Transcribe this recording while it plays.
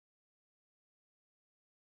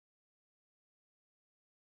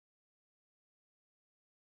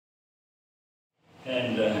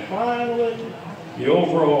And the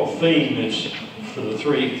overall theme is for the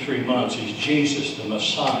three months is Jesus the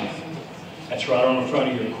Messiah. That's right on the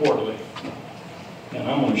front of your quarterly. And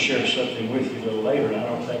I'm going to share something with you a little later, and I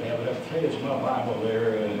don't think I have it up there. It's my Bible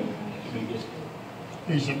there. Let me get...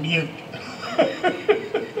 He's a mute.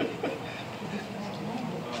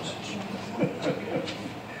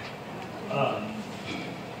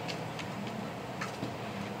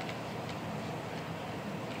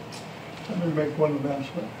 Let me make one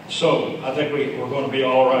announcement. So I think we're going to be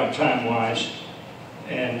all right time-wise.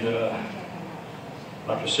 And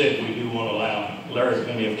like I said, we do want to allow Larry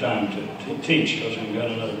plenty of time to teach, because we've got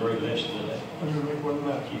another great lesson today. Let me make one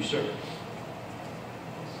announcement. You, sir.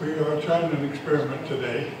 We are trying an experiment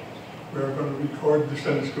today. We are going to record the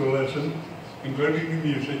Sunday school lesson, including the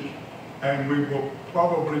music, and we will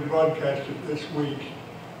probably broadcast it this week,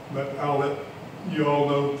 but I'll let you all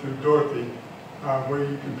know through Dorothy where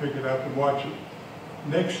you can pick it up and watch it.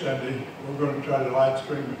 Next Sunday, we're going to try to live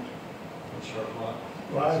stream it.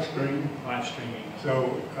 Live stream. Live streaming.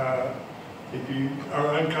 So if you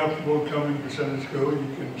are uncomfortable coming to Sunday school,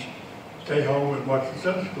 you can stay home and watch the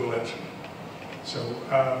Sunday school lesson. So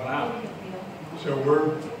wow. So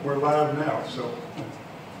we're live now. So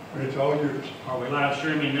it's all yours. Are we live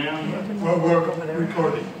streaming now? Well, we're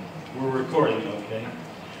recording. We're recording, okay.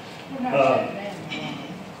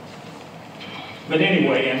 But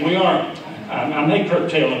anyway, and we are. I may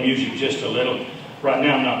curtail the music just a little. Right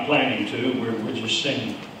now, I'm not planning to. We're just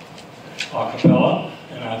singing a cappella,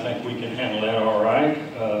 and I think we can handle that all right.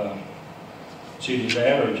 It's either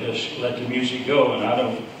that or just let the music go, and I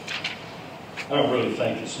don't really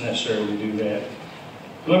think it's necessary to do that.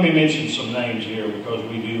 Let me mention some names here, because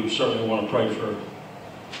we do certainly want to pray for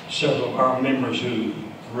several of our members who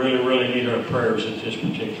really need our prayers at this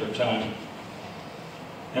particular time.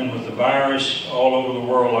 And with the virus all over the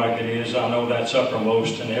world like it is, I know that's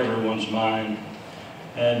uppermost in everyone's mind.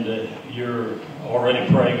 And you're already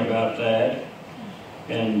praying about that.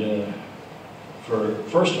 And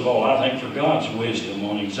first of all, I think for God's wisdom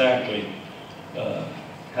on exactly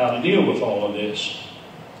how to deal with all of this.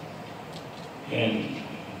 And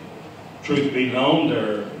truth be known,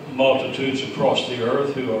 there are multitudes across the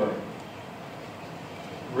earth who are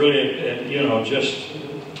really,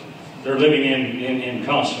 they're living in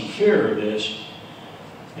constant fear of this.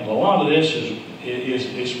 And a lot of this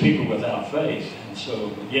is people without faith. And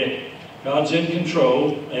so, yet, God's in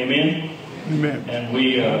control. Amen? Amen. And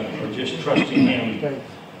we are just trusting Him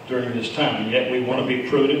during this time. And yet we want to be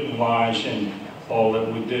prudent and wise in all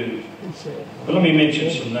that we do. But let me mention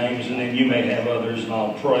some names, and then you may have others, and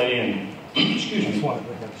I'll pray and, excuse me,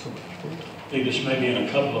 lead us maybe in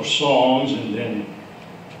a couple of songs, and then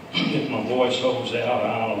if my voice holds out,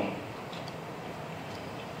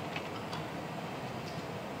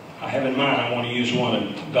 I have in mind I want to use one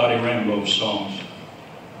of Dottie Rambo's songs.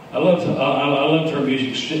 I loved her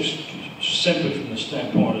music simply from the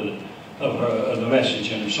standpoint of the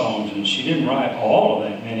message in her songs, and she didn't write all of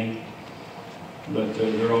that many, but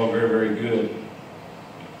they're all very good.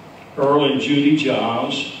 Earl and Judy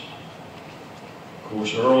Giles. Of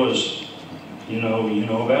course, Earl is, you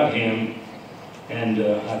know about him, and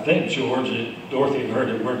I think George, Dorothy had heard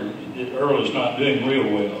that Earl is not doing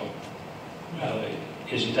real well.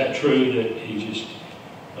 Isn't that true that he just,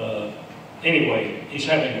 anyway, he's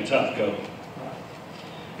having a tough go.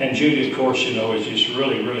 And Judy, of course, is just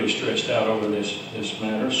really stressed out over this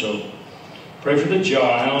matter. So pray for the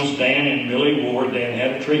Giles, Dan and Millie Ward. Dan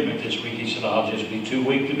had a treatment this week. He said, I'll just be too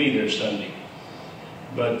weak to be there Sunday.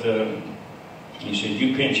 But he said,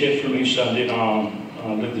 you pinch hit for me Sunday, and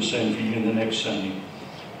I'll do the same for you the next Sunday.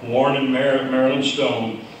 Warren and Marilyn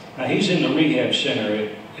Stone. Now, he's in the rehab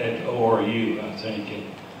center at ORU, I think. And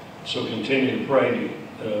so continue to pray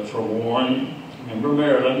for Warren. Remember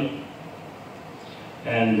Marilyn.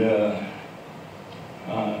 And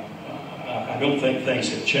I don't think things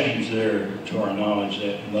have changed there to our knowledge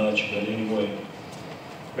that much. But anyway,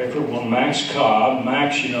 pray for one. Max Cobb.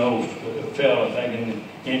 Max, fell, I think, and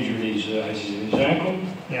injured his ankle.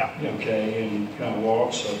 Yeah. Okay, and kind of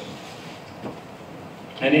walked. So.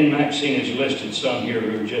 And then Maxine has listed some here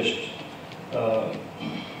who are just,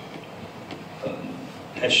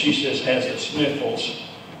 as she says, has the sniffles,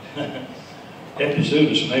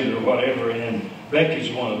 epizootous maybe or whatever, and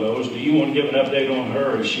Becky's one of those. Do you want to give an update on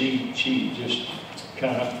her? Is she just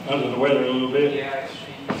kind of under the weather a little bit? Yeah,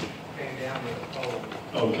 she came down with a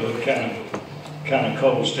cold. Okay, kind of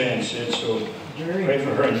cold, Stan said, so pray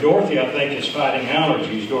for her. And Dorothy, I think, is fighting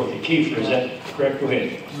allergies. Dorothy Kiefer, is that correct? Go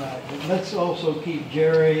ahead. Right. Let's also keep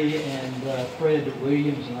Jerry and Fred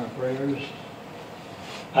Williams in our prayers.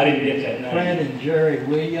 I didn't get that name. Fred and Jerry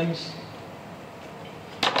Williams.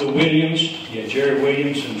 The Williams, yeah, Jerry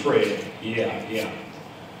Williams and Fred, yeah.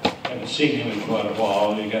 Haven't seen him in quite a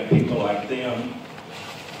while. You got people like them.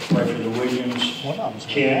 Pray for the Williams,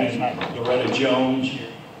 Ken and Loretta Jones.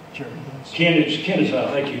 Ken is,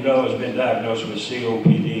 I think you know, has been diagnosed with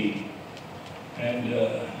COPD, and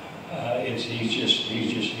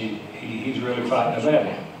he's really fighting a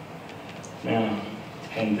battle now.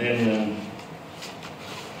 And then,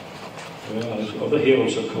 the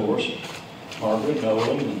Hills, of course, Margaret,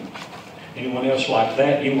 Nolan, and anyone else like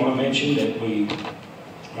that you want to mention that we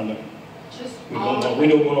don't want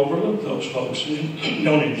to overlook those folks. We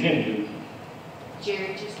don't intend to.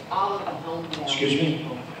 Jerry, just all of the homebound. Excuse me?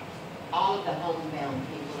 All of the homebound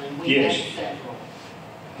people, and we Yes. have several.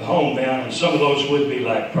 The homebound, and some of those would be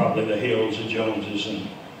like probably the Hills, the Joneses, and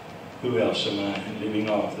who else am I leaving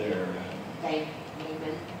off there? Dave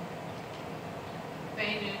Newman.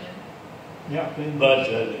 Bay Newman. Yeah. But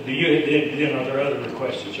are there other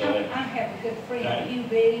requests that you I have? have a good friend, Right. Hugh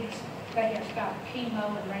Biggs. They have stopped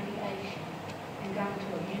chemo and radiation and gone to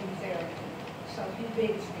immune therapy. So Hugh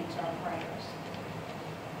Biggs needs our prayers.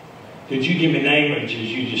 Did you give me a name, or did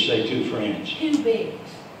you just say two friends? Hugh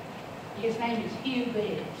Biggs. His name is Hugh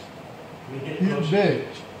Biggs. Huge big.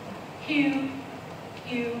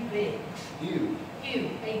 Hugh Biggs. You. Hugh,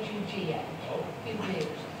 H-U-G-H. Hugh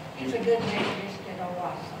Biggs. He's a good Methodist at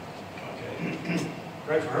Owasso. Okay.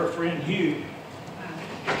 Pray for her friend Hugh.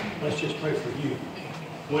 Let's just pray for Hugh.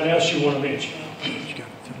 What else you want to mention?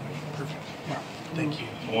 Perfect. Yeah, thank you.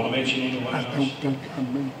 Want to mention anyone I else? don't think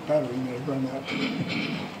I'm battery may have run out.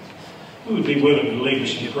 Who would be willing to lead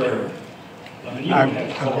us in prayer? You don't have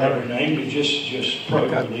to call every name, but just pray I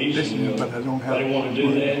for these. listened, but I don't have. Anybody want to do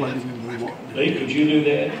that? that? Lee, could you do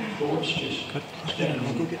that for us? Just stand.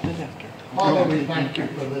 We'll go get that after. Father, we thank you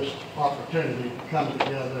for this opportunity to come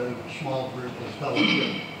together in a small group of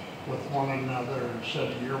fellowship with one another and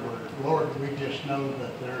study your word. Lord, we just know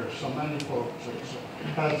that there are so many folks that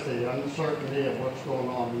has the uncertainty of what's going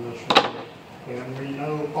on in this world. And we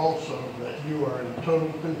know also that you are in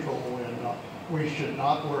total control and we should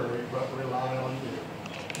not worry but rely on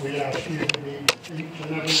you. We ask you to be with each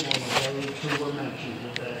and every one of those who were mentioned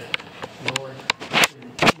today. Lord,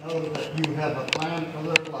 we know that you have a plan for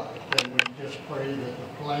their life, and we just pray that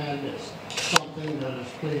the plan is something that is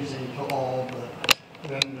pleasing to all, but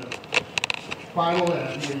in the final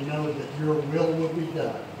end, we know that your will be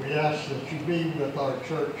done. We ask that you be with our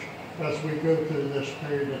church as we go through this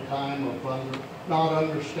period of time of not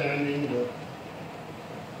understanding the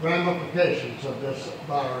ramifications of this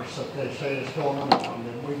virus that they say is going on,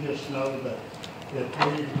 and we just know that if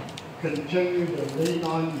we continue to lean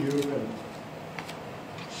on you and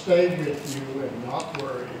stay with you and not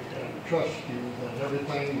worry and trust you, that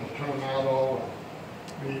everything will turn out all right.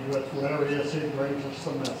 Be with Larry as he brings us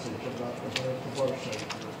the message about the birth of our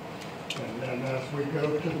Savior. And then as we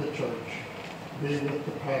go to the church, be with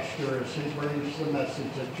the pastor as he brings the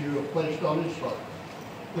message that you have placed on his heart.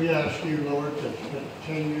 We ask you, Lord, to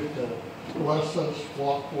continue to bless us,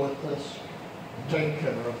 walk with us, take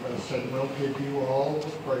care of us, and we'll give you all the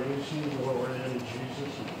praise and glory in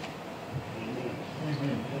Jesus' name. Amen.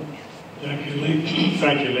 Amen. Thank you, Lee.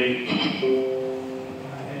 Thank you, Lee.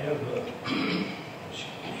 I have.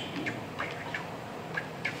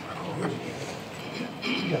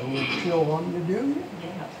 You got a little chill on you, do you?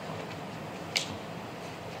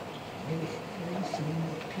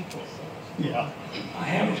 Yeah. I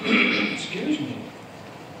have. Excuse me.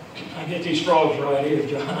 I get these frogs right here,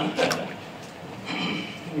 John.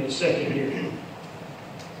 Give me a second here.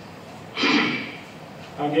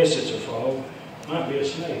 I guess it's a frog. Might be a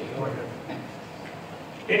snake.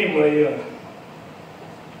 Anyway,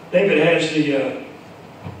 David has the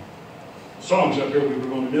songs up here we were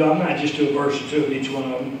going to do. I might just do a verse or two of each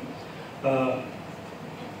one of them.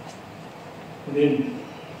 And then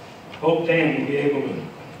hope Dan will be able to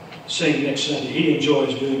sing next Sunday. He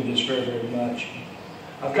enjoys doing this very, very much.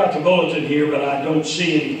 I've got the bulletin here, but I don't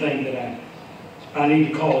see anything that I need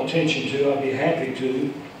to call attention to. I'll be happy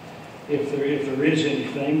to if there is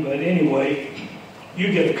anything. But anyway,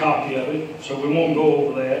 you get a copy of it, so we won't go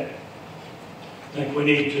over that. I think we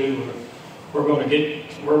need to.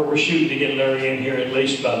 We're shooting to get Larry in here at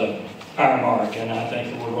least by the hour mark, and I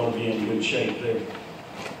think that we're going to be in good shape there.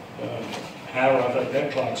 However, I think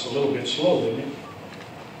that clock's a little bit slow, isn't it?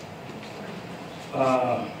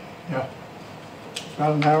 Yeah.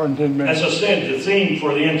 About an hour and 10 minutes. As I said, the theme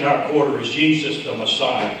for the entire quarter is Jesus the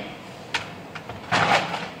Messiah.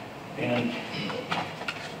 And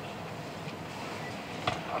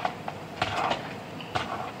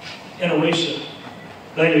in a recent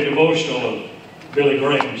daily devotional of Billy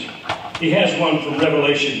Graham's, He has one from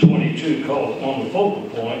Revelation 22 called On the Focal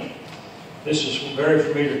Point. This is a very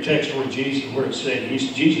familiar text where it said,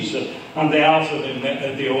 Jesus said, I'm the Alpha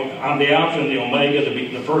and the Omega,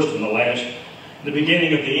 the first and the last, the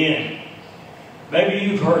beginning of the end. Maybe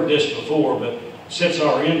you've heard this before, but since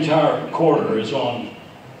our entire quarter is on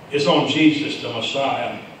Jesus, the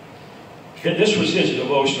Messiah, this was his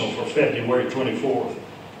devotional for February 24th.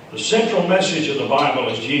 The central message of the Bible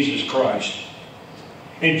is Jesus Christ.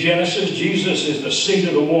 In Genesis, Jesus is the seed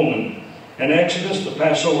of the woman. In Exodus, the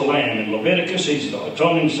Passover lamb. In Leviticus, he's the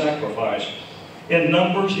atoning sacrifice. In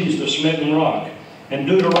Numbers, he's the smitten rock. In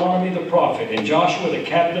Deuteronomy, the prophet. In Joshua, the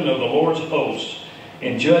captain of the Lord's hosts.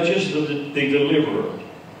 In Judges, the deliverer.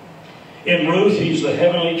 In Ruth, he's the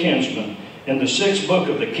heavenly kinsman. In the 6th book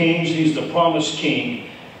of the Kings, he's the promised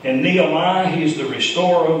king. In Nehemiah, he's the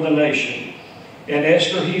restorer of the nation. In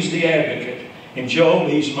Esther, he's the advocate. In Job,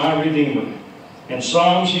 he's my redeemer. In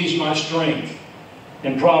Psalms, he's my strength.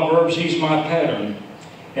 In Proverbs, he's my pattern.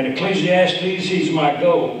 In Ecclesiastes, he's my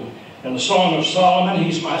goal. In the Song of Solomon,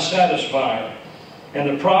 he's my satisfier. In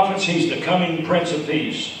the prophets, he's the coming Prince of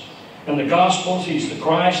Peace. In the Gospels, he's the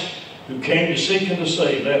Christ who came to seek and to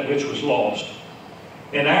save that which was lost.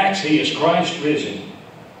 In Acts, he is Christ risen.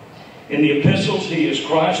 In the epistles, he is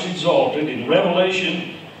Christ exalted. In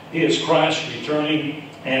Revelation, he is Christ returning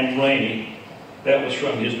and reigning. That was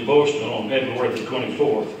from his devotional on February the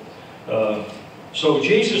 24th. So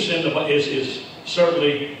Jesus is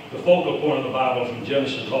certainly the focal point of the Bible from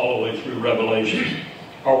Genesis all the way through Revelation.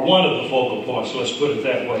 Or one of the focal points, let's put it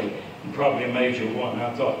that way. And probably a major one.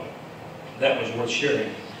 I thought that was worth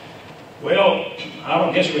sharing. Well, I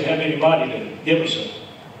don't guess we have anybody to give us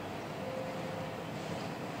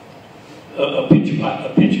a pitch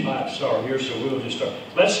pipe star here, so we'll just start.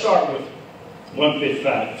 Let's start with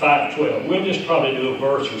 155, 512. We'll just probably do a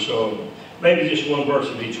verse or so, maybe just one verse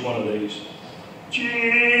of each one of these.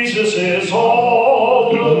 Jesus is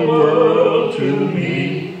all the world to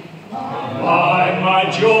me, my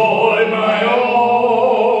joy, my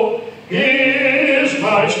all. He is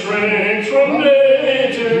my strength from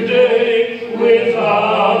day to day.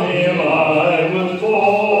 Without him I will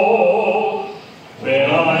fall. When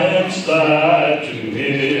I am sad, to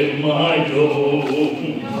him I go.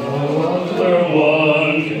 No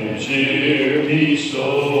one can cheer me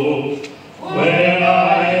so. When I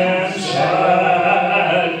am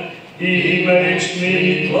sad, he makes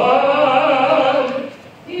me glad.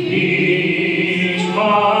 He's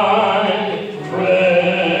my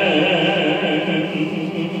friend.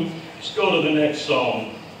 Let's go to the next song.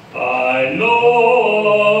 I know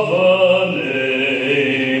of a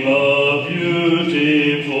name, a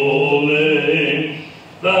beautiful name,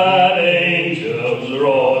 that angels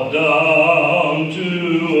brought down to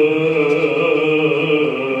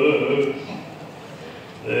earth.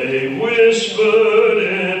 They whispered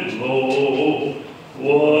it low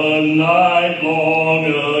one night long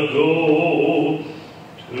ago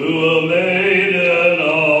to a maiden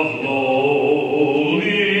of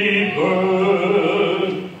lowly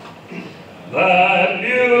birth. That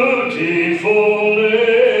beautiful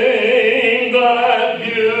name, that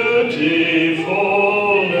beautiful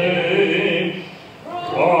name,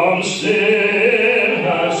 from sin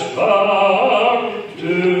has power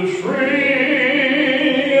to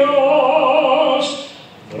free us.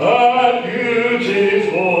 That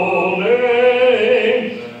beautiful name,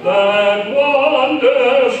 that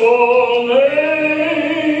wonderful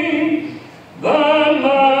name, that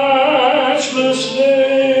matchless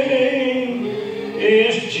name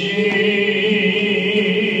is Jesus.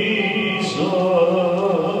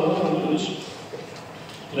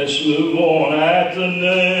 Let's move on. At the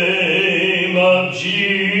name of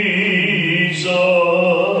Jesus,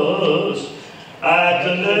 at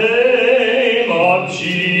the name of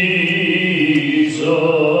Jesus,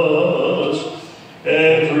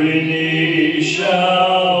 every knee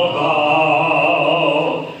shall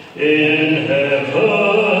bow in heaven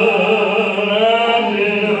and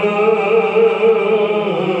in earth.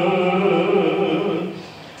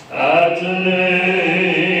 At the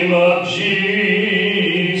name of Jesus,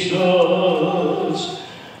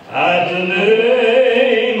 at the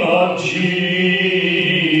name of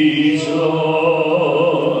Jesus,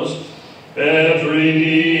 every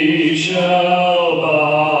knee shall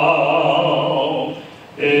bow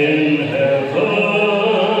in heaven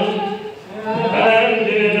and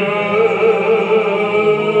in earth.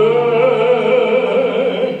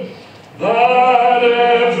 That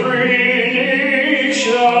every knee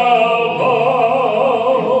shall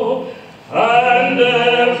bow and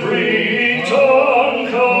every tongue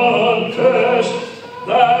confess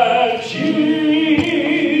that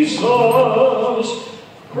Jesus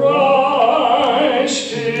Christ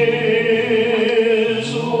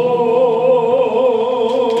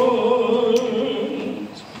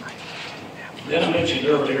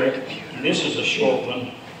this is a short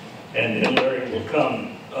one, and then Larry will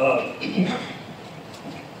come up.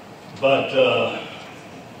 But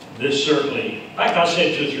this certainly, like I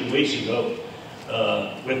said 2 or 3 weeks ago,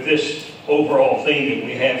 with this overall theme that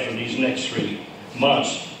we have for these next 3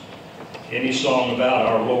 months, any song about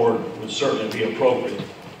our Lord would certainly be appropriate.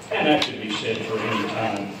 And that could be said for any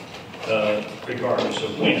time, regardless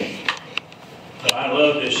of when. But I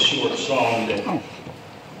love this short song that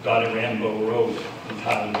Dottie Rambo wrote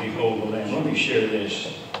entitled Behold the Lamb. Let me share this,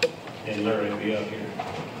 and Larry will be up here.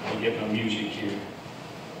 I'll get my music here.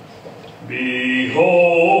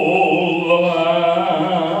 Behold the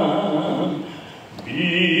Lamb,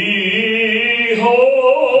 behold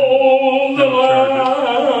the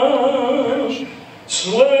Lamb,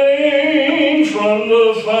 slain from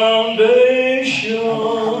the foundation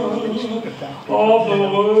of the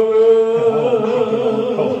world,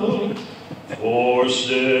 for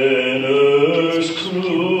sinners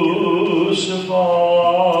crucified.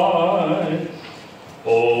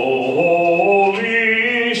 Oh,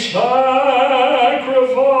 holy sacrifice,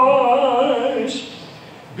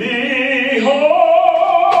 behold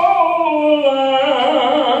the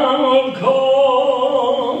Lamb of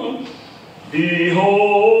God,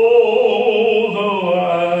 behold the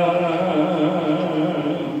Lamb,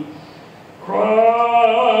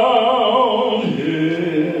 crown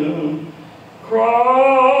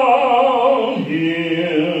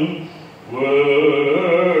him,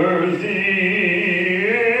 worthy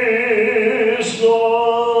is the Lamb.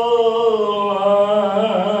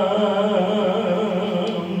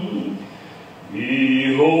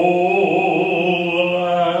 Behold the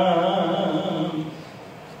Lamb,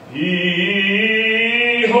 behold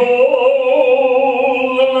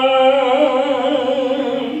the Lamb,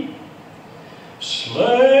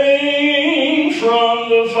 slain from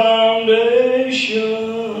the foundation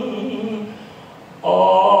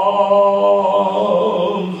of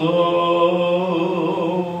the world.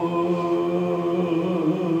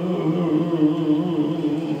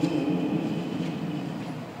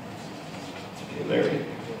 Okay, Larry,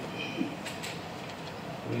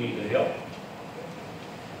 we need to help.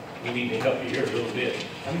 We need to help you here a little bit.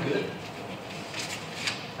 I'm good.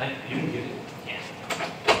 Thank you. You can get it. Yeah.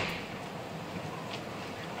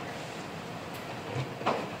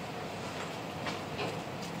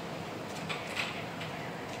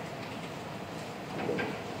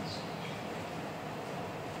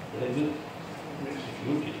 Very good. If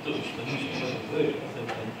you'll get those things in the way, I think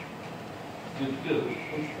I'm good to go.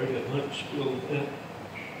 I'm afraid I might spill that.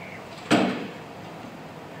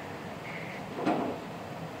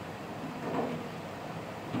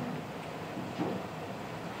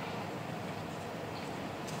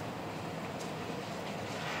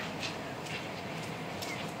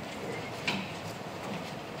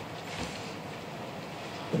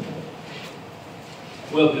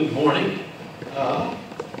 Well, good morning.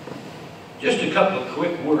 Just a couple of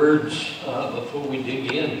quick words before we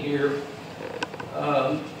dig in here.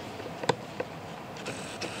 I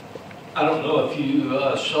don't know if you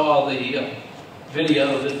saw the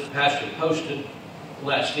video that the pastor posted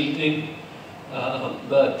last evening,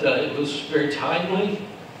 but it was very timely.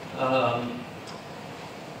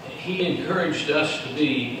 He encouraged us to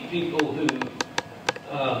be people who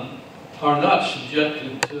are not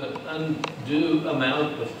subjected to an undue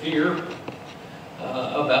amount of fear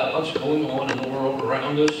about what's going on in the world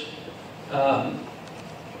around us.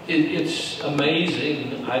 It's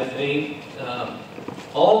amazing, I think,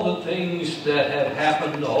 all the things that have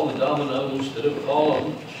happened, all the dominoes that have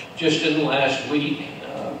fallen just in the last week.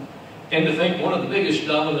 And to think one of the biggest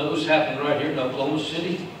dominoes happened right here in Oklahoma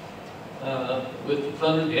City with the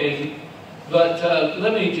Thunder game. But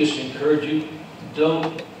let me just encourage you,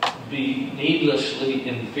 don't be needlessly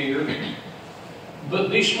in fear, but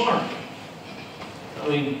be smart. I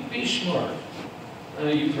mean, be smart.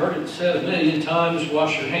 You've heard it said a million times,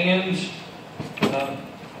 wash your hands.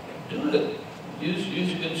 Do it.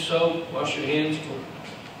 Use a good soap, wash your hands for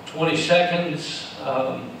 20 seconds.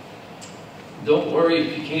 Don't worry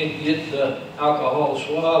if you can't get the alcohol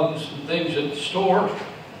swabs and things at the store.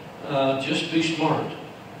 Just be smart.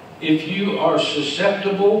 If you are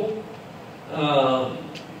susceptible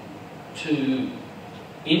to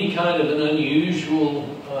any kind of an unusual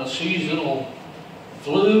seasonal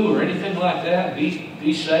flu or anything like that,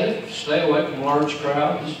 be safe. Stay away from large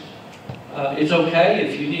crowds. It's okay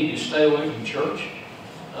if you need to stay away from church.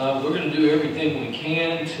 We're going to do everything we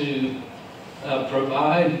can to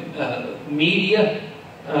provide media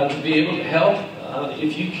to be able to help.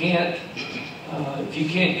 If you can't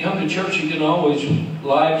come to church, you can always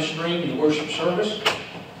live stream the worship service.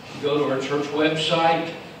 Go to our church website.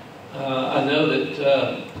 I know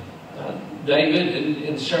that David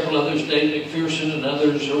and several others, Dave McPherson and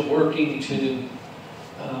others, are working to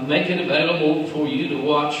make it available for you to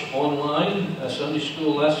watch online, a Sunday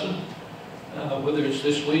school lesson, whether it's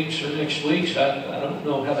this week's or next week's. I don't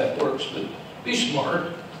know how that works, but be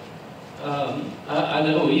smart. I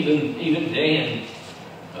know even Dan,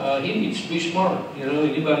 he needs to be smart. You know,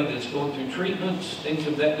 anybody that's going through treatments, things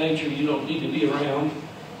of that nature, you don't need to be around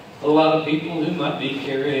a lot of people who might be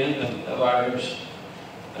carrying a virus.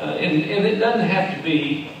 And it doesn't have to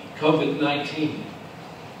be COVID-19.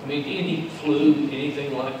 I mean, any flu,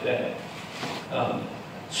 anything like that.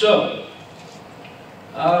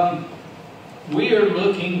 We are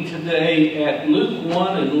looking today at Luke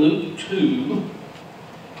 1 and Luke 2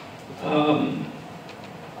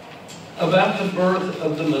 about the birth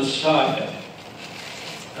of the Messiah.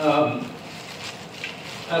 I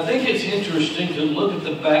think it's interesting to look at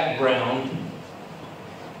the background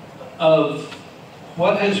of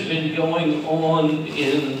what has been going on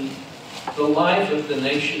in the life of the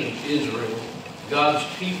nation of Israel, God's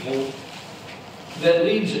people, that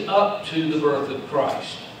leads up to the birth of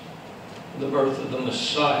Christ, the birth of the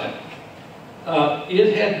Messiah.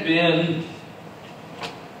 It had been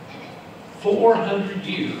 400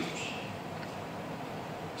 years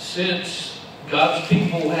since God's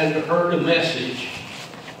people had heard a message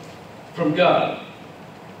from God.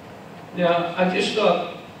 Now, I just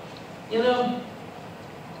thought, you know,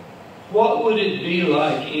 what would it be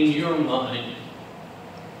like in your mind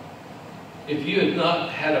if you had not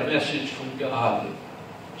had a message from God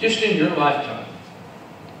just in your lifetime?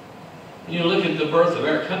 You look at the birth of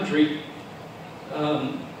our country,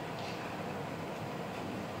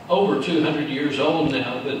 over 200 years old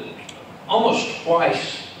now, but almost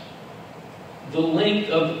twice the length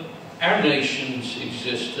of our nation's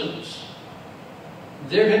existence.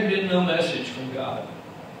 There had been no message from God.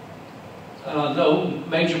 No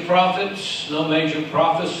major prophets, no major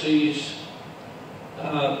prophecies.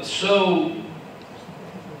 So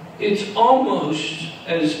it's almost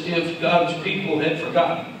as if God's people had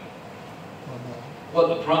forgotten what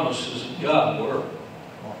the promises of God were.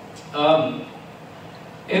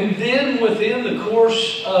 And then within the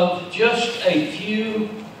course of just a few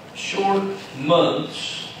short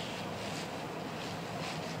months,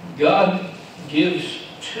 God gives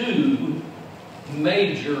two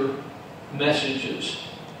major messages.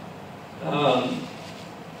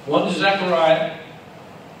 One to Zechariah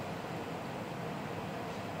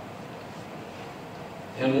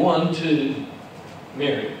and one to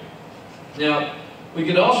Mary. Now, we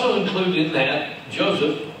could also include in that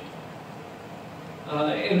Joseph.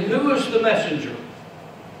 And who was the messenger?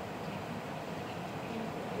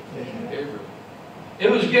 Gabriel. It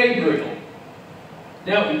was Gabriel.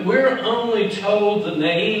 Now, we're only told the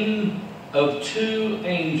name of two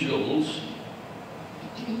angels,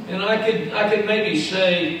 and I could maybe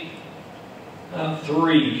say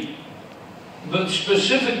three, but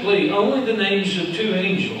specifically only the names of two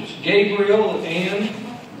angels, Gabriel and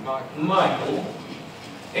Michael,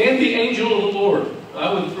 and the angel of the Lord.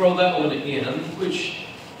 I would throw that one in, which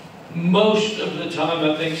most of the time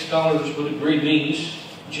I think scholars would agree means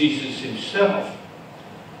Jesus himself.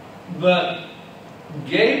 But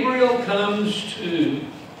Gabriel comes to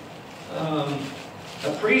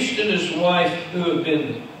a priest and his wife who have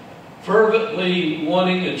been fervently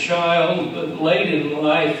wanting a child, but late in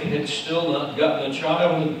life had still not gotten a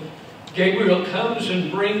child. And Gabriel comes and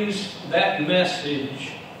brings that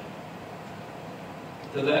message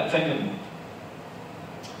to that family.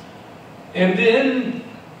 And then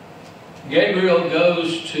Gabriel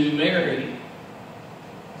goes to Mary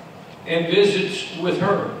and visits with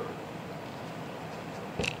her.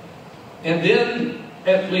 And then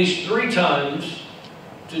at least 3 times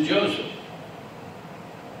to Joseph.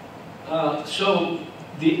 So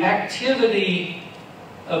the activity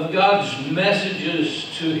of God's messages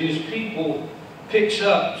to his people picks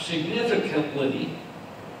up significantly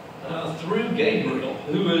through Gabriel,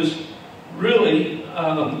 who is really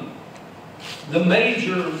the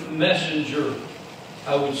major messenger,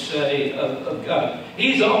 I would say, of God.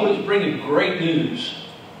 He's always bringing great news.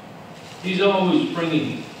 He's always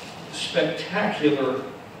bringing spectacular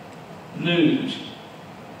news.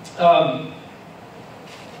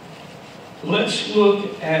 Let's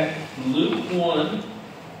look at Luke 1,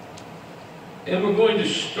 and we're going to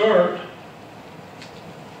start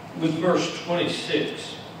with verse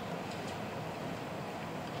 26.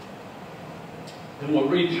 And we'll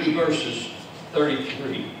read through verses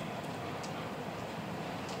 33.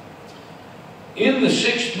 In the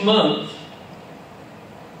 6th month,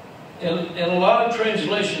 and a lot of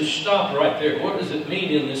translations stop right there. What does it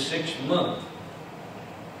mean in the 6th month?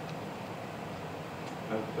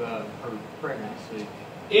 her pregnancy?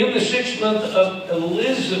 In the 6th month of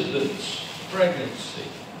Elizabeth's pregnancy.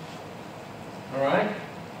 All right?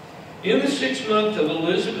 In the 6th month of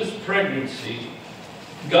Elizabeth's pregnancy,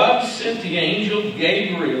 God sent the angel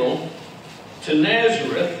Gabriel to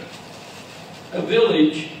Nazareth, a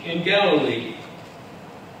village in Galilee,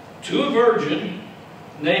 to a virgin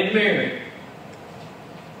named Mary.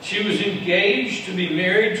 She was engaged to be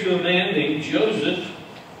married to a man named Joseph,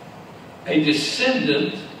 a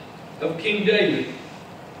descendant of King David.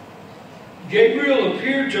 Gabriel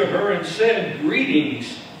appeared to her and said,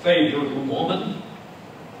 "Greetings, favored woman.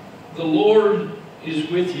 The Lord is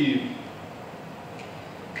with you."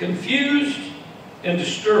 Confused and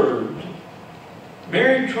disturbed,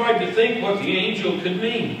 Mary tried to think what the angel could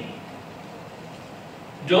mean.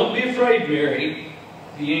 "Don't be afraid, Mary,"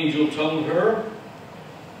 the angel told her,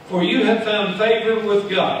 "for you have found favor with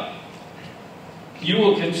God. You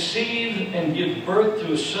will conceive and give birth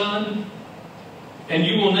to a son, and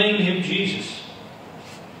you will name him Jesus.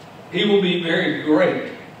 He will be very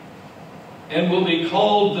great and will be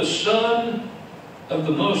called the Son of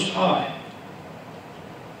the Most High.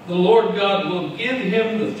 The Lord God will give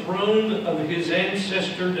him the throne of his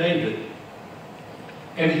ancestor David,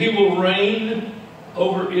 and he will reign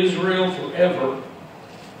over Israel forever.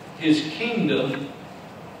 His kingdom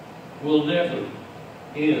will never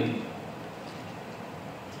end."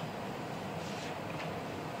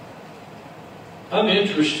 I'm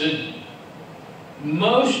interested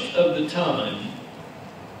most of the time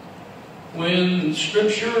when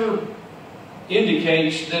Scripture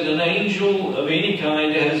indicates that an angel of any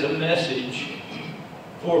kind has a message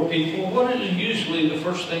for people, what is usually the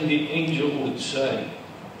first thing the angel would say?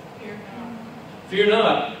 Fear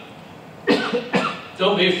not. Fear not.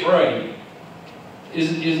 Don't be afraid.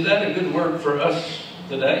 Is that a good word for us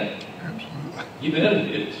today? Absolutely. You bet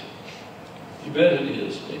it is. You bet it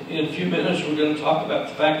is. In a few minutes we're going to talk about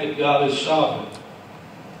the fact that God is sovereign.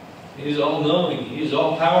 He's all-knowing. He's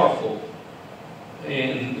all-powerful.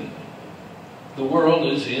 And the world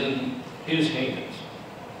is in His hands.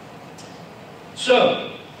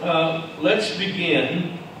 So, let's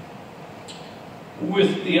begin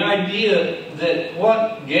with the idea that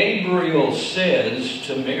what Gabriel says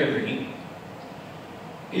to Mary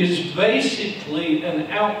is basically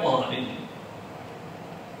an outline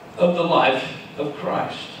of the life of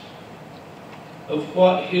Christ, of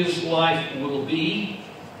what His life will be,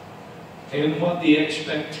 and what the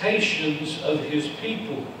expectations of His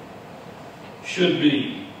people should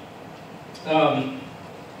be.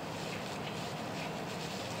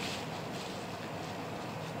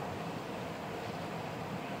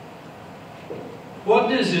 What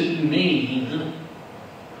does it mean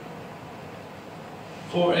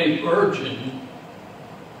for a virgin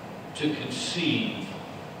to conceive?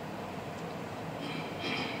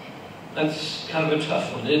 That's kind of a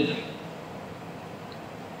tough one, isn't it?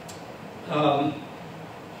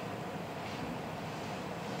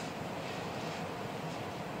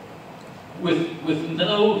 With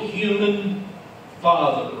no human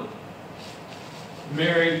father,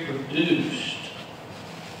 Mary produced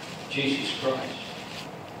Jesus Christ.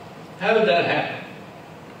 How did that happen?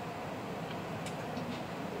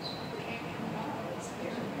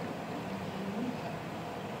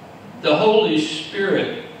 The Holy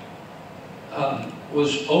Spirit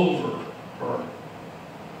was over her.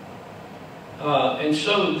 And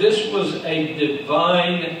so this was a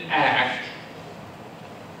divine act.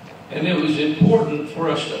 And it was important for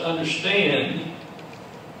us to understand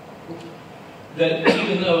that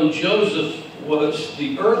even though Joseph was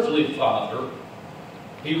the earthly father,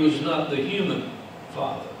 he was not the human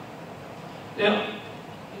father. Now,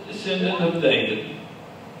 descendant of David.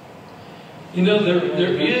 You know,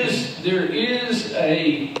 there is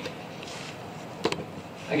a,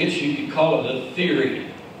 I guess you could call it a theory,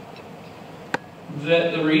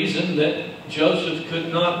 that the reason that Joseph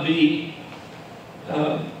could not be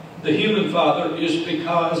the human father is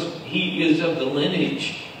because he is of the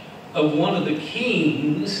lineage of one of the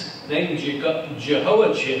kings named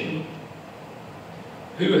Jehoiakim,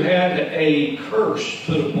 who had a curse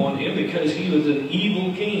put upon him because he was an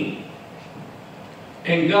evil king.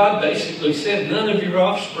 And God basically said, none of your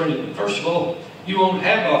offspring, first of all, you won't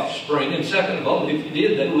have offspring, and second of all, if you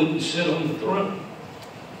did, they wouldn't sit on the throne.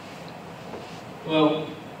 Well,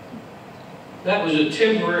 that was a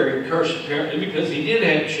temporary curse apparently, because he did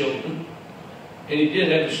have children, and he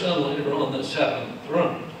did have a son later on that sat on the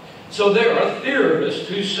throne. So there are theorists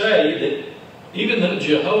who say that even though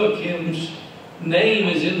Jehoiakim's name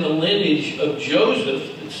is in the lineage of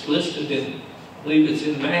Joseph, it's listed in, I believe it's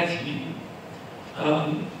in Matthew,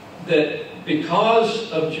 that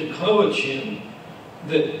because of Jehoiakim,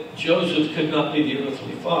 that Joseph could not be the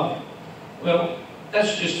earthly father. Well,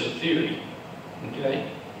 that's just a theory, okay?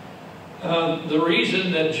 The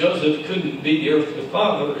reason that Joseph couldn't be the earthly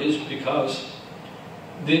father is because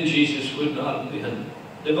then Jesus would not have been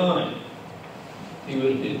divine. He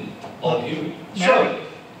would have been all human. So,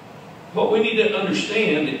 what we need to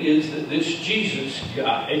understand is that this Jesus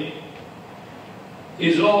guy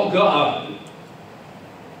is all God,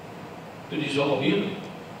 but he's all human.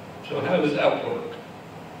 So how does that work?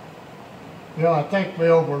 You know, I think we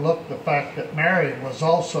overlooked the fact that Mary was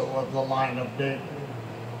also of the line of David.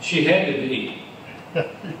 She had to be.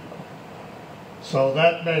 So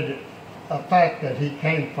that made it a fact that he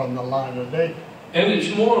came from the line of David. And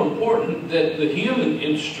it's more important that the human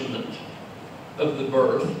instrument of the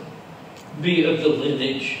birth be of the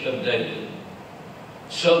lineage of David,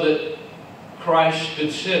 so that Christ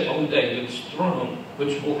could sit on David's throne,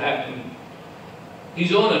 which will happen.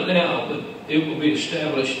 He's on it now, but it will be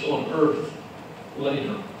established on earth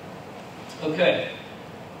later. Okay,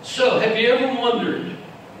 so have you ever wondered,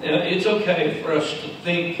 now it's okay for us to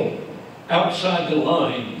think outside the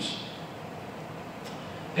lines,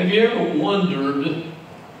 have you ever wondered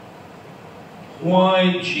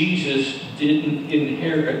why Jesus didn't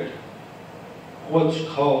inherit what's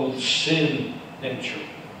called sin nature?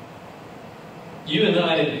 You and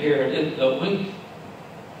I inherit it, don't we?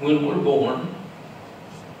 When we're born.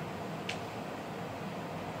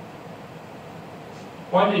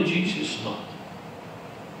 Why did Jesus not?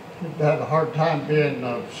 He'd had a hard time being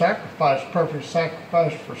a sacrifice, perfect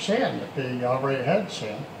sacrifice for sin, if he already had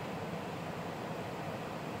sin.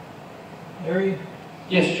 Larry,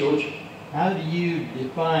 Yes, George. how do you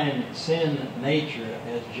define sin nature,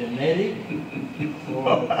 as genetic or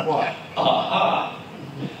what? Aha.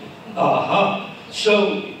 Aha.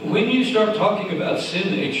 So when you start talking about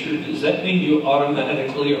sin nature, does that mean you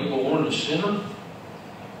automatically are born a sinner?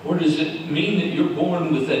 Or does it mean that you're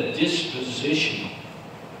born with a disposition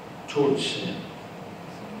towards sin?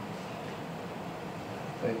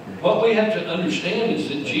 What we have to understand is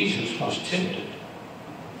that Jesus was tempted.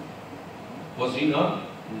 Was he not?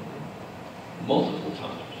 Multiple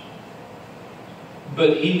times.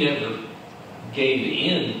 But he never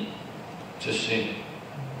gave in to sin.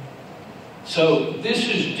 So this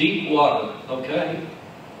is deep water, okay?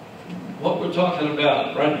 What we're talking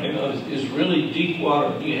about right now is really deep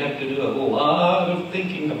water. You have to do a lot of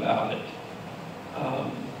thinking about it.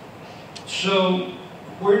 So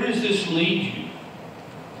where does this lead you?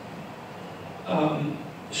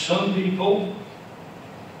 Some people,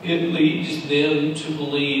 it leads them to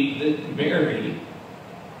believe that Mary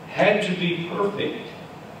had to be perfect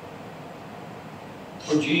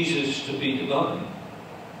for Jesus to be divine.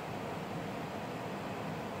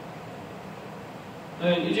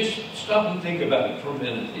 You just stop and think about it for a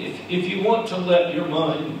minute. If you want to let your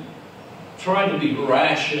mind try to be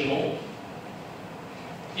rational,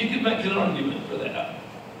 you can make an argument for that.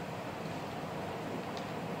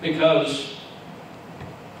 Because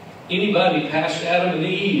anybody past Adam and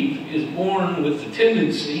Eve is born with the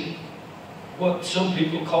tendency, what some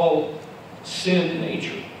people call sin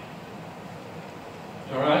nature.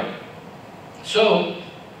 All right? So,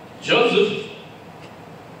 Joseph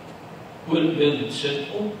would have been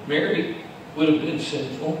sinful. Mary would have been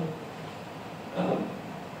sinful.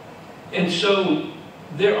 And so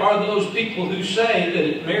there are those people who say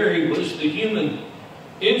that Mary was the human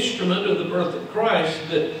instrument of the birth of Christ,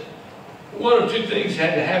 that one of two things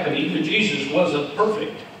had to happen. Either Jesus wasn't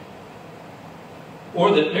perfect,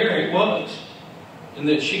 or that Mary was, and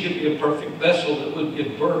that she could be a perfect vessel that would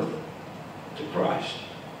give birth to Christ.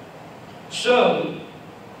 So,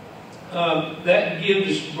 that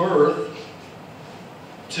gives birth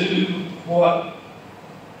to what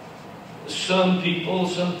some people,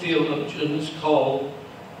 some theologians call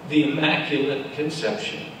the Immaculate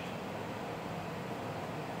Conception.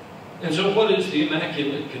 And so what is the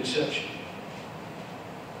Immaculate Conception?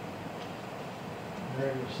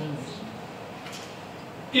 Mary was sinless.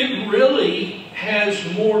 It really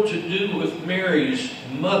has more to do with Mary's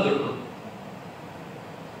mother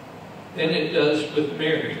than it does with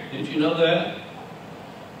Mary. Did you know that?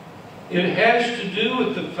 It has to do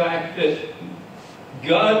with the fact that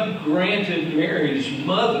God granted Mary's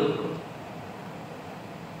mother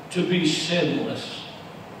to be sinless,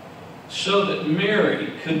 so that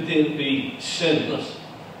Mary could then be sinless.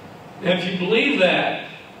 Now, if you believe that,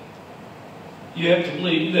 you have to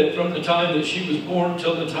believe that from the time that she was born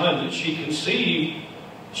till the time that she conceived,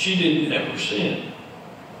 she didn't ever sin.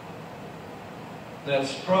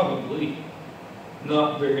 That's probably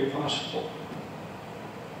not very possible.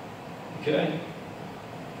 Okay?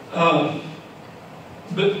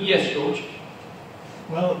 But yes, George.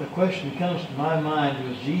 Well, the question that comes to my mind,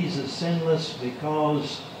 was Jesus sinless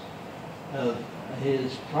because of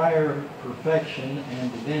his prior perfection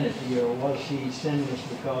and divinity, or was he sinless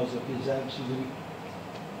because of his absolute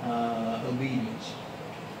obedience?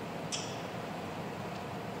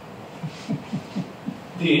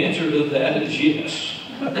 The answer to that is yes.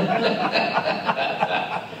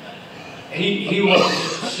 He was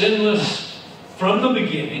sinless from the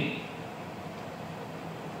beginning,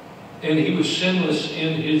 and he was sinless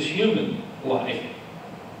in his human life.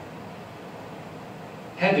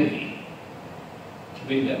 Had to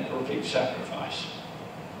be that perfect sacrifice.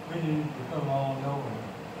 When did he become all-knowing?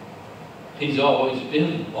 He's always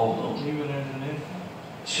been all-knowing. Even as an infant?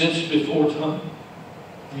 Since before time.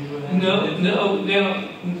 Even as No. Now,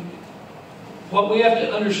 what we have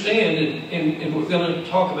to understand, and we're going to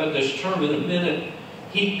talk about this term in a minute,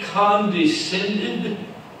 he condescended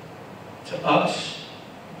to us,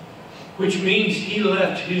 which means he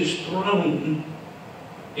left his throne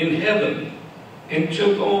in heaven and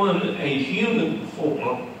took on a human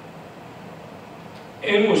form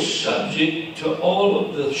and was subject to all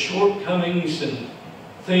of the shortcomings and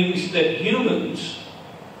things that humans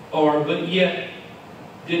are, but yet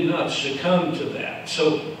did not succumb to that.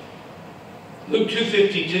 So Luke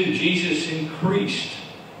 2:52, Jesus increased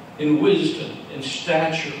in wisdom and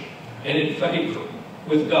stature and in favor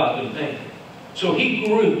with God and man. So he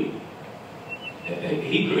grew.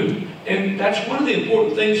 He grew. And that's one of the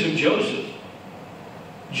important things of Joseph.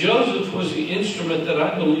 Joseph was the instrument that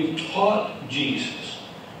I believe taught Jesus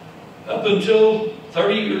up until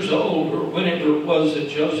 30 years old, or whenever it was that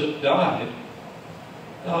Joseph died.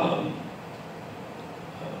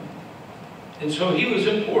 And so he was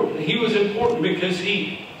important. He was important because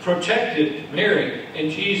he protected Mary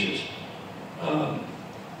and Jesus.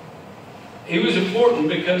 He was important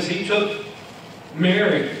because he took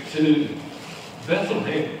Mary to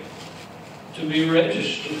Bethlehem to be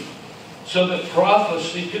registered so that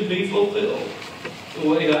prophecy could be fulfilled, the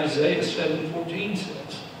way Isaiah 7:14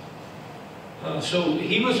 says. So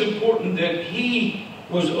he was important that he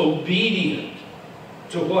was obedient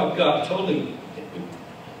to what God told him.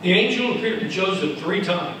 The angel appeared to Joseph 3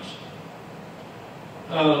 times.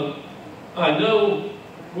 I know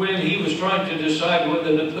when he was trying to decide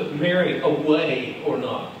whether to put Mary away or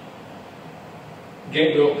not,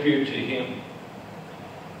 Gabriel appeared to him.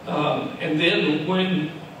 And then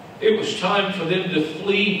when it was time for them to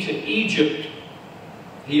flee to Egypt,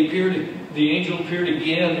 the angel appeared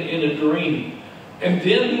again in a dream. And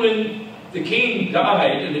then when the king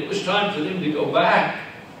died and it was time for them to go back,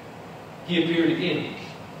 he appeared again.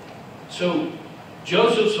 So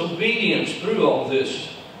Joseph's obedience through all this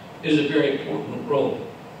is a very important role.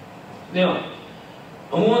 Now,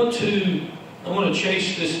 I want to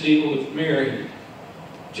chase this deal with Mary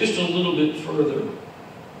just a little bit further.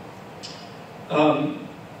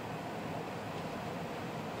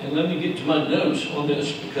 And let me get to my notes on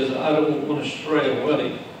this because I don't want to stray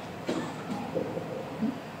away.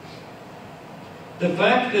 The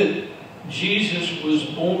fact that Jesus was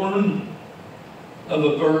born of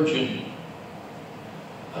a virgin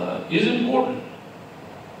is important.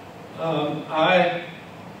 I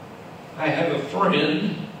have a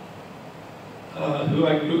friend who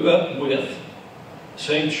I grew up with,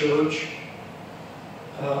 same church.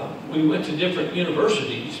 We went to different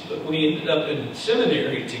universities, but we ended up in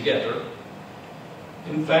seminary together.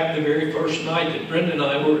 In fact, the very first night that Brenda and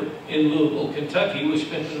I were in Louisville, Kentucky, we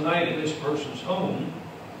spent the night in this person's home.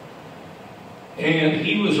 And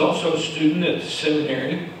he was also a student at the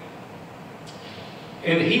seminary.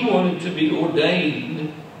 And he wanted to be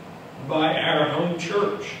ordained by our home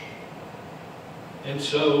church. And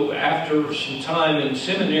so after some time in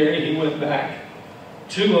seminary, he went back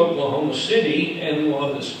to Oklahoma City and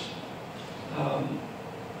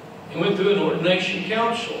he went through an ordination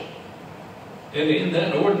council. And in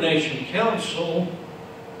that ordination council,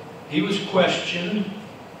 he was questioned,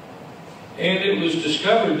 and it was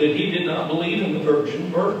discovered that he did not believe in the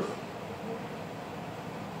virgin birth.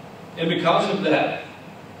 And because of that,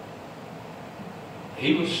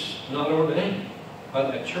 he was not ordained by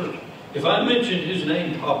that church. If I mentioned his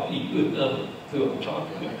name, Papa, you would know who I'm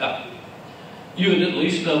talking about. You would at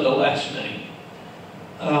least know the last name.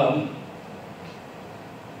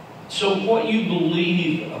 So what you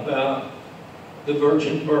believe about the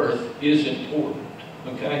virgin birth is important,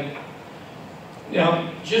 okay? Now,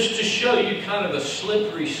 just to show you kind of a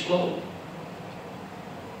slippery slope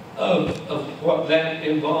of what that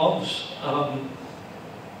involves,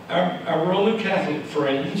 our Roman Catholic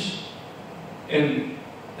friends, and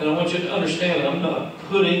I want you to understand, I'm not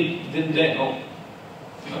putting them down.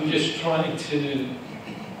 I'm just trying to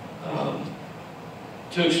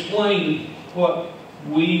to explain what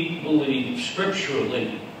we believe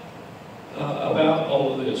scripturally about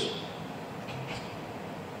all of this.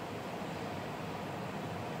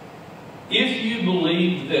 If you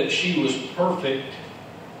believe that she was perfect,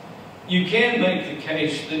 you can make the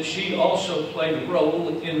case that she also played a role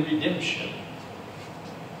in redemption.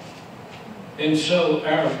 And so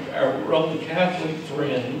our Roman Catholic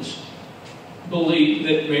friends believe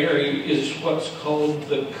that Mary is what's called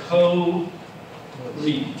the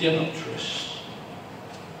co-redemptress.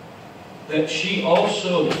 That she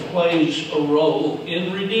also plays a role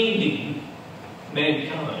in redeeming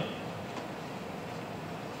mankind.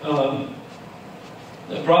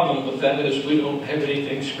 The problem with that is we don't have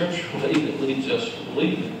anything scripturally that leads us to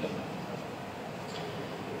believe in that.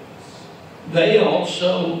 They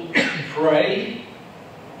also pray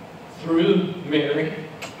through Mary.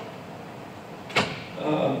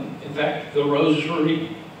 In fact, the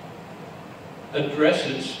Rosary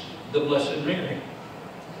addresses the Blessed Mary.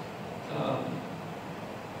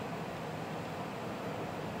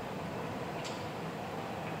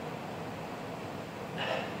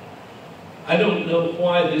 I don't know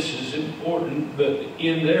why this is important, but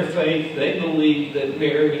in their faith, they believe that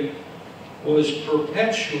Mary was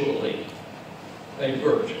perpetually a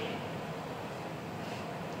virgin.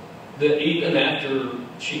 That even after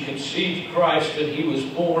she conceived Christ and he was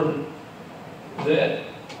born, that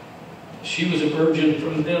she was a virgin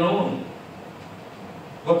from then on.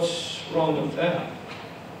 What's wrong with that?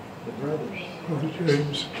 The brothers.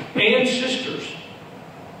 James. And sisters.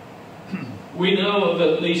 We know of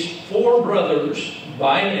at least 4 brothers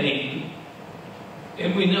by name,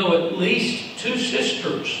 and we know at least 2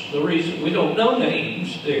 sisters. The reason we don't know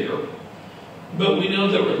names there, but we know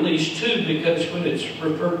there were at least 2 because when it's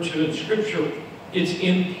referred to in Scripture, it's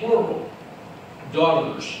in plural.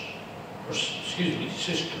 Daughters, or excuse me,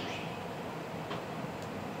 sisters.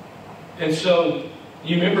 And so,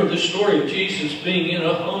 you remember the story of Jesus being in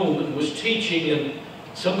a home and was teaching, and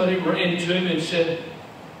somebody ran to him and said,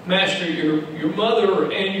 Master, your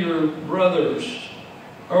mother and your brothers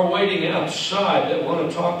are waiting outside that want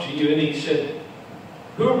to talk to you. And he said,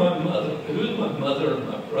 who's my mother and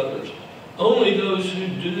my brothers? Only those who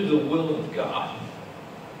do the will of God.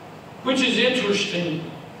 Which is interesting.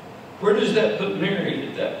 Where does that put Mary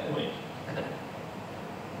at that point?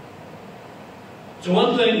 It's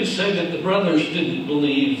one thing to say that the brothers didn't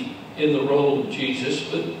believe in the role of Jesus,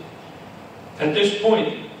 but at this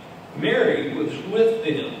point, Mary was with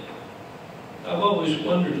them. I've always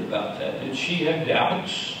wondered about that. Did she have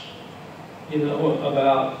doubts,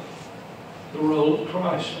 about the role of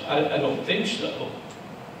Christ? I don't think so.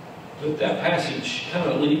 But that passage kind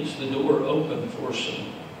of leaves the door open for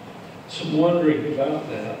some wondering about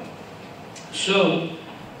that. So,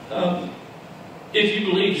 if you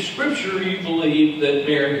believe Scripture, you believe that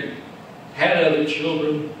Mary had other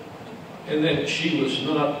children and that she was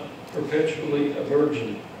not perpetually a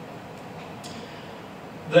virgin.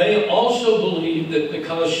 They also believe that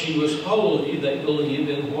because she was holy, they believe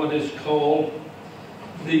in what is called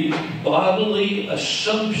the bodily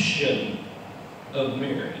assumption of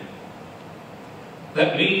Mary.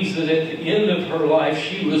 That means that at the end of her life,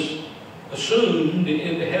 she was assumed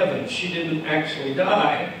into heaven. She didn't actually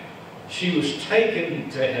die. She was taken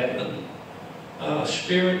to heaven,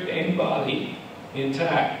 spirit and body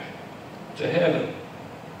intact, to heaven.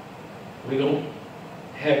 We don't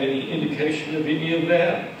have any indication of any of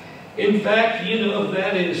that. In fact,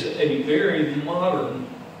 that is a very modern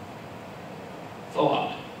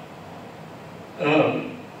thought.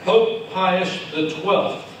 Pope Pius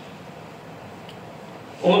XII,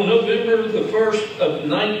 on November the 1st of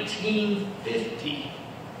 1950,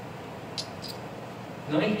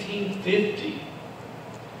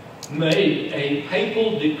 made a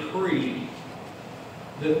papal decree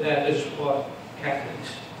that is what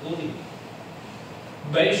Catholics believe.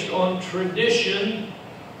 Based on tradition,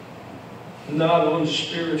 not on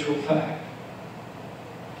spiritual fact.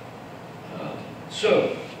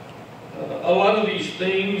 A lot of these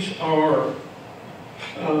things are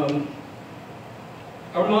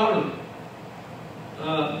modern.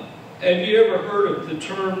 Have you ever heard of the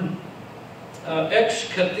term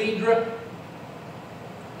ex cathedra?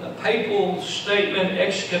 The papal statement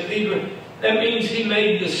ex cathedra. That means he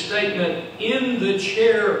made the statement in the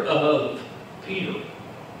chair of Peter.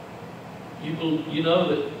 You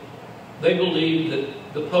know that they believe that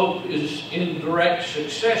the Pope is in direct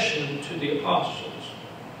succession to the apostles.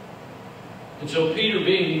 And so Peter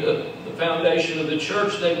being the foundation of the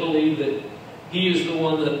church, they believe that he is the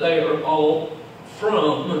one that they are all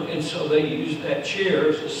from. And so they use that chair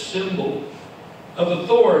as a symbol of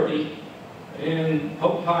authority And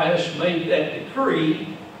Pope Pius made that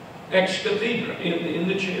decree ex cathedra, in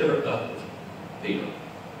the chair of Peter.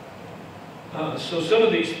 So some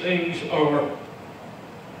of these things are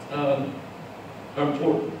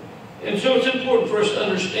important. And so it's important for us to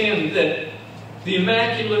understand that the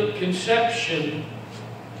Immaculate Conception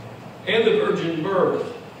and the virgin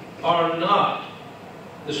birth are not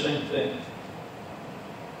the same thing.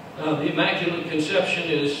 The Immaculate Conception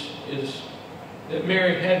is that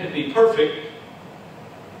Mary had to be perfect.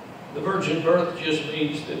 The virgin birth just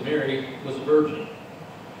means that Mary was a virgin.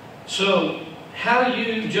 So how do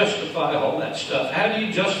you justify all that stuff? How do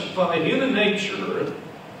you justify human nature and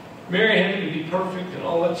Mary having to be perfect and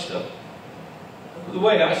all that stuff? The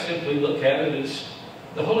way I simply look at it is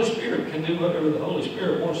the Holy Spirit can do whatever the Holy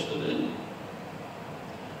Spirit wants to do.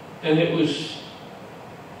 And it was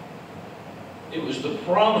the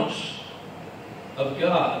promise of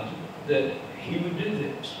God that He would do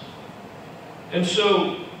this. And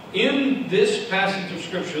so, in this passage of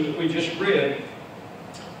Scripture that we just read,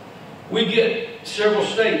 we get several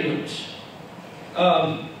statements.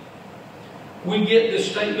 We get the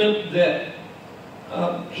statement that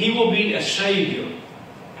He will be a Savior.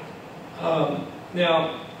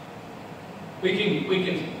 Now, we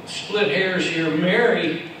can split hairs here.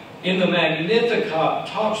 Mary, in the Magnificat,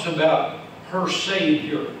 talks about her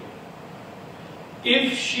Savior.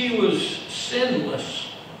 If she was sinless,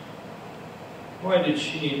 why did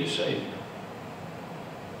she need a Savior?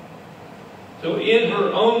 So in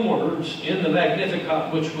her own words, in the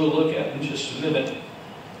Magnificat, which we'll look at in just a minute,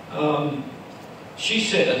 she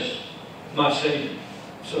says, my Savior.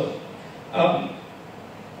 So,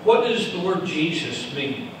 what does the word Jesus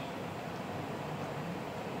mean?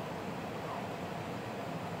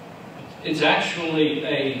 It's actually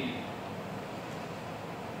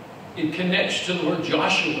it connects to the word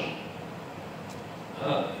Joshua.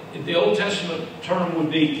 The Old Testament term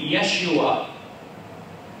would be Yeshua.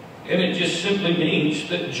 And it just simply means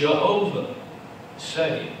that Jehovah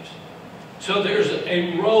saves. So there's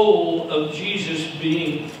a role of Jesus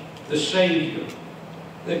being the Savior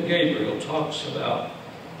that Gabriel talks about.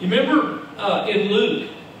 You remember in Luke,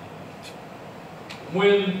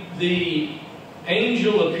 when the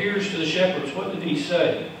angel appears to the shepherds, what did he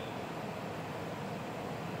say?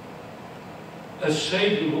 A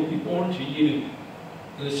Savior will be born to you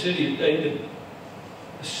in the city of David,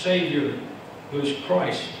 a Savior who is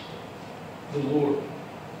Christ the Lord.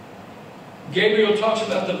 Gabriel talks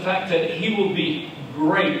about the fact that He will be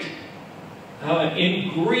great. In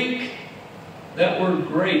Greek, that word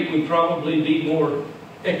great would probably be more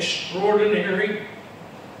extraordinary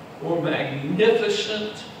or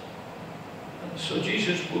magnificent. So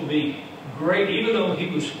Jesus will be great, even though He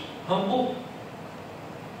was humble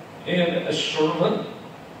and a servant.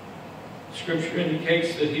 Scripture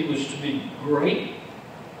indicates that He was to be great.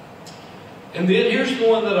 And then here's the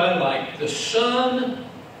one that I like, the Son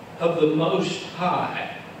of the Most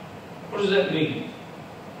High. What does that mean?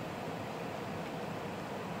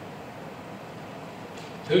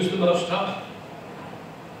 Who's the Most High?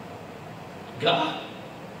 God.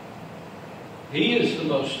 He is the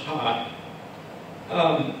Most High.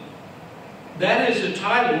 That is a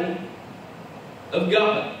title of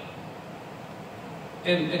God.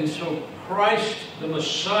 And so Christ, the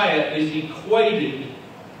Messiah, is equated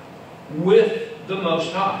with the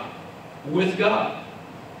Most High, with God.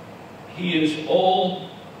 He is all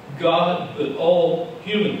God, but all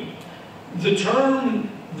human. The term,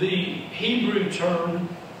 the Hebrew term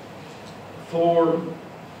for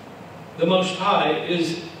the Most High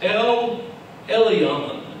is El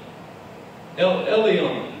Elyon. El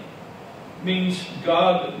Elyon means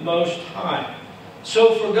God Most High.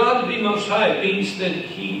 So for God to be Most High, it means that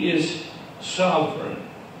He is sovereign.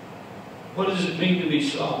 What does it mean to be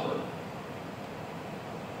sovereign?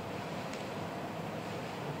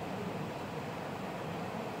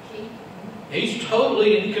 He's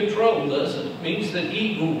totally in control, doesn't it? It means that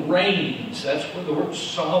He reigns. That's where the word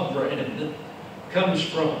sovereign comes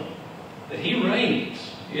from. That He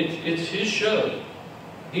reigns. It's His show.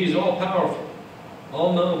 He's all powerful,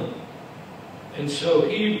 all knowing. And so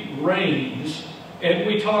He reigns. And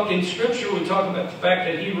we talk in Scripture, we talk about the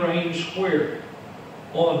fact that He reigns where?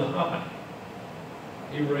 On high.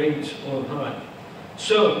 He reigns on high.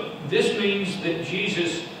 So this means that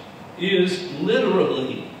Jesus is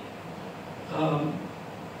literally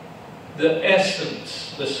the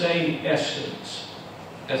essence, the same essence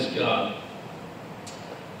as God.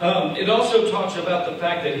 It also talks about the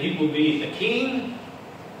fact that He will be a king,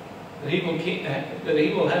 that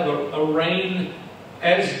He will have a reign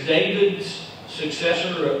as David's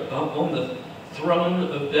successor on the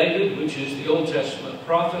throne of David, which is the Old Testament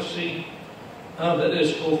prophecy. that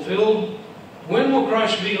is fulfilled. When will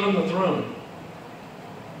Christ be on the throne?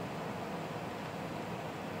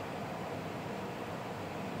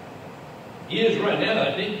 He is right now,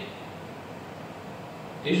 I think.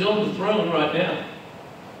 He's on the throne right now.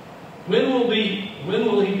 When will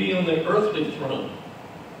he be on the earthly throne?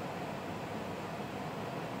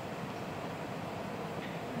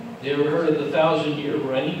 You ever heard of the 1,000-year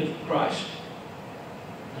reign of Christ?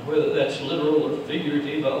 And whether that's literal or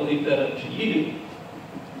figurative, I'll leave that up to you.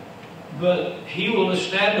 But he will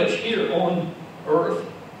establish here on earth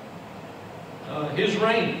his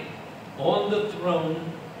reign on the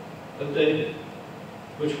throne of David,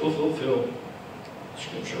 which will fulfill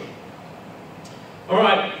Scripture. All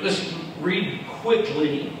right, let's read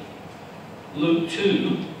quickly Luke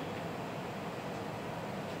 2.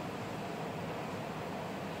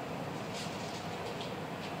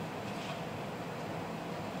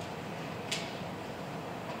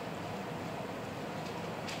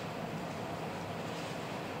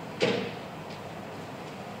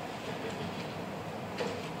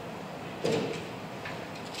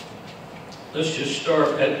 Let's just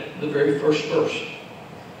start at the very first verse.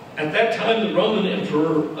 At that time, the Roman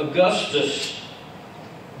Emperor Augustus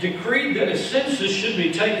decreed that a census should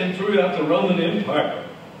be taken throughout the Roman Empire.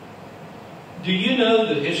 Do you know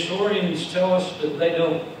that historians tell us that they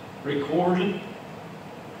don't record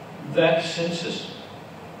that census?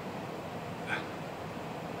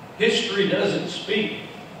 History doesn't speak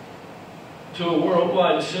to a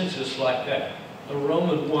worldwide census like that, a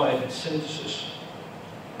Roman-wide census.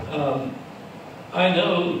 I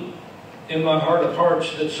know in my heart of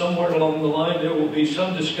hearts that somewhere along the line there will be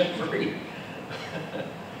some discovery.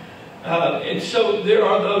 And so there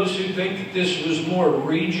are those who think that this was more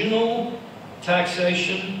regional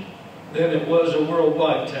taxation than it was a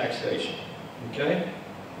worldwide taxation. Okay?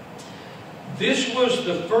 This was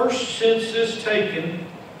the first census taken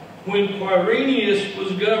when Quirinius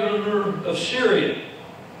was governor of Syria.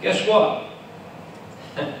 Guess what?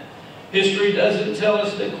 History doesn't tell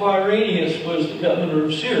us that Quirinius was the governor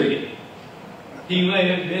of Syria. He may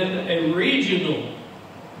have been a regional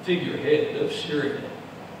figurehead of Syria,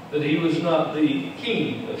 but he was not the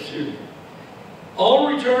king of Syria.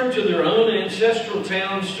 All returned to their own ancestral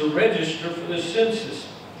towns to register for the census.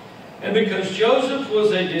 And because Joseph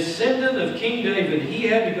was a descendant of King David, he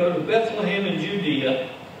had to go to Bethlehem in Judea,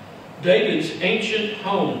 David's ancient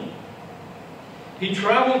home. He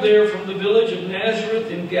traveled there from the village of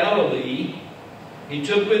Nazareth in Galilee. He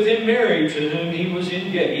took with him Mary, to whom he was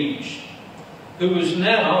engaged, who was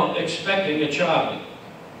now expecting a child.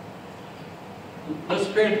 Let's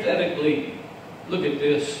parenthetically look at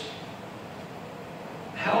this.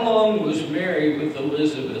 How long was Mary with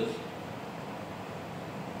Elizabeth?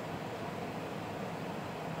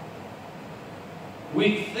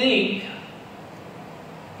 We think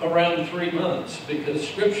around 3 months, because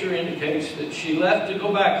Scripture indicates that she left to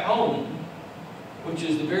go back home, which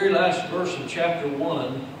is the very last verse of chapter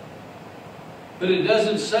 1. But it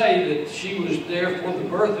doesn't say that she was there for the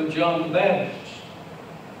birth of John the Baptist.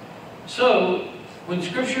 So, when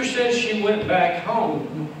Scripture says she went back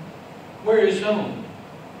home, where is home?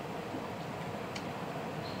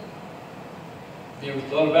 You ever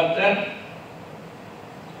thought about that?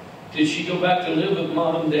 Did she go back to live with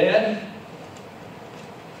mom and dad?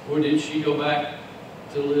 Or did she go back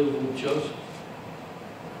to live with Joseph?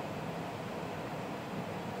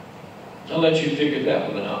 I'll let you figure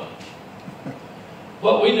that one out.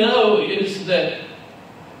 What we know is that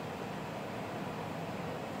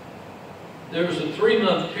there was a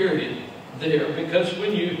 3-month period there, because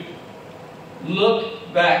when you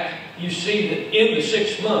look back, you see that in the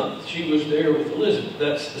 6th month she was there with Elizabeth.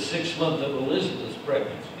 That's the 6th month of Elizabeth's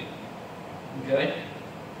pregnancy. Okay?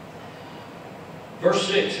 Verse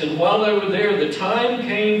 6, and while they were there, the time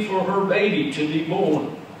came for her baby to be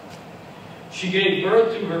born. She gave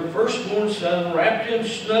birth to her firstborn son, wrapped him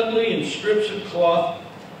snugly in strips of cloth,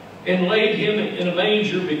 and laid him in a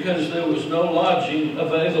manger because there was no lodging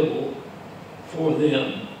available for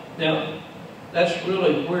them. Now, that's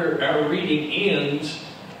really where our reading ends.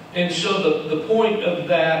 And so the point of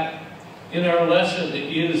that in our lesson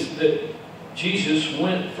is that Jesus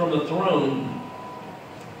went from a throne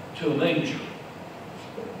to a manger.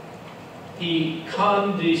 He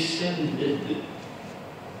condescended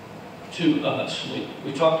to us.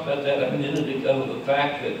 We talked about that a minute ago, the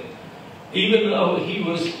fact that even though he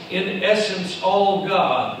was in essence all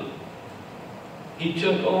God, he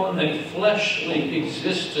took on a fleshly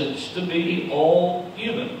existence to be all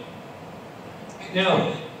human.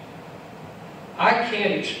 Now, I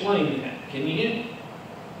can't explain that. Can you?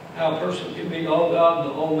 How a person can be all God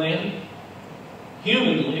and all man?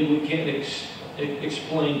 Humanly, we can't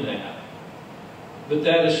explain that. But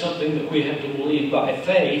that is something that we have to believe by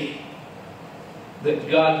faith, that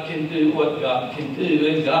God can do what God can do,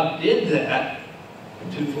 and God did that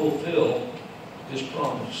to fulfill His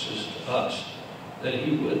promises to us, that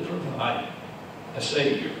He would provide a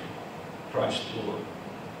Savior, Christ the Lord.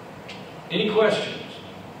 Any questions?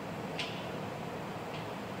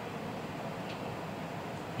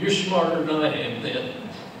 You're smarter than I am then.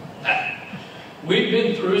 We've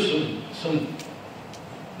been through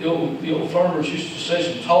the old farmers used to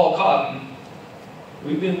say some tall cotton.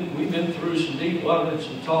 We've been through some deep water and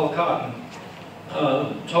some tall cotton,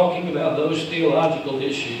 talking about those theological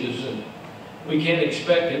issues, and we can't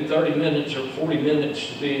expect in 30 minutes or 40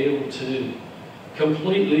 minutes to be able to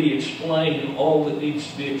completely explain all that needs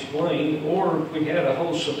to be explained, or if we had a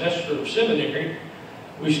whole semester of seminary,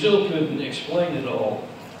 we still couldn't explain it all.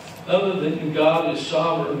 Other than God is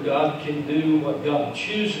sovereign, God can do what God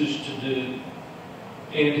chooses to do,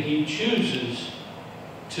 and He chooses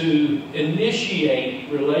to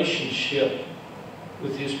initiate relationship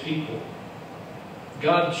with His people.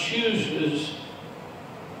 God chooses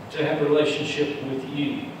to have a relationship with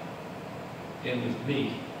you and with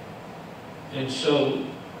me. And so,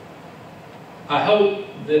 I hope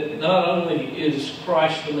that not only is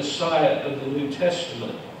Christ the Messiah of the New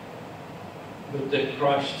Testament, but that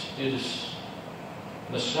Christ is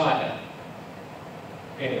Messiah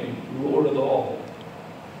and Lord of all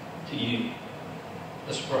to you.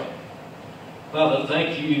 Let's pray. Father,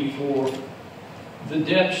 thank you for the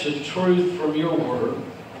depths of truth from your word.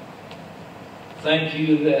 Thank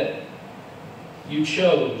you that you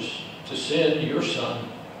chose to send your Son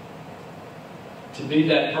to be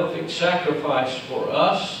that perfect sacrifice for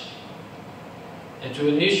us and to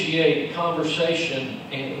initiate conversation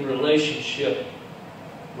and relationship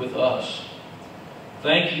with us.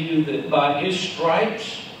 Thank you that by His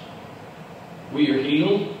stripes we are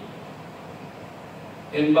healed,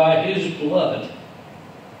 and by His blood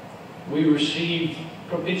we receive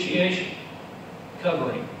propitiation,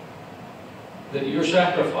 covering, that your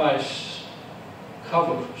sacrifice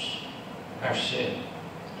covers our sin.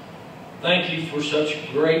 Thank you for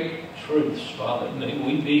such great truths, Father. May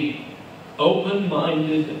we be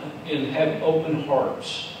open-minded and have open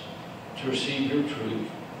hearts to receive your truth.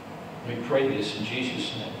 We pray this in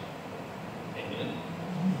Jesus' name. Amen.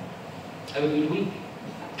 Have a good week.